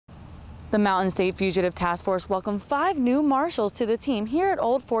The Mountain State Fugitive Task Force welcomed 5 new marshals to the team here at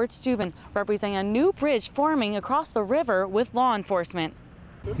Old Fort Steuben, representing a new bridge forming across the river with law enforcement.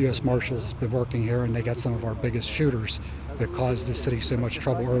 U.S. Marshals has been working here, and they got some of our biggest shooters that caused the city so much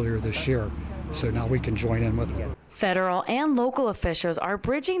trouble earlier this year. So now we can join in with them. Federal and local officials are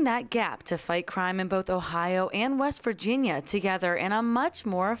bridging that gap to fight crime in both Ohio and West Virginia together in a much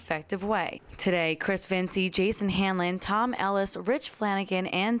more effective way. Today, Chris Vinci, Jason Hanlon, Tom Ellis, Rich Flanagan,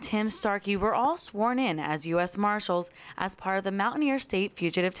 and Tim Starkey were all sworn in as U.S. Marshals as part of the Mountaineer State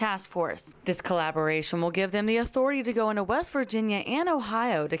Fugitive Task Force. This collaboration will give them the authority to go into West Virginia and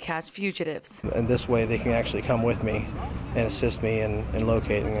Ohio to catch fugitives. And this way they can actually come with me and assist me in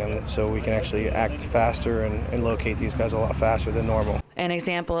locating them, so we can actually act faster and locate these guys a lot faster than normal. An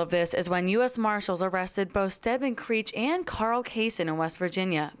example of this is when U.S. Marshals arrested both Stedman Creech and Carl Kaysen in West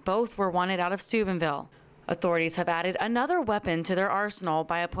Virginia. Both were wanted out of Steubenville. Authorities have added another weapon to their arsenal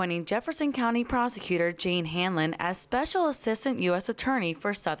by appointing Jefferson County Prosecutor Jane Hanlon as Special Assistant U.S. Attorney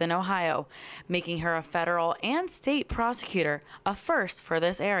for Southern Ohio, making her a federal and state prosecutor, a first for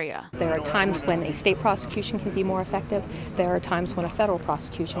this area. There are times when a state prosecution can be more effective. There are times when a federal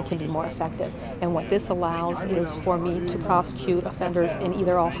prosecution can be more effective. And what this allows is for me to prosecute offenders in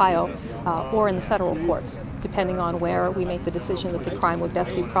either Ohio or in the federal courts, depending on where we make the decision that the crime would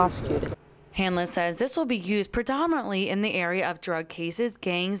best be prosecuted. Hanlon says this will be used predominantly in the area of drug cases,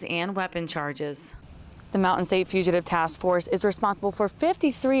 gangs, and weapon charges. The Mountain State Fugitive Task Force is responsible for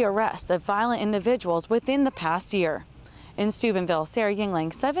 53 arrests of violent individuals within the past year. In Steubenville, Sarah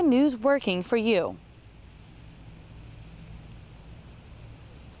Yingling, 7 News, working for you.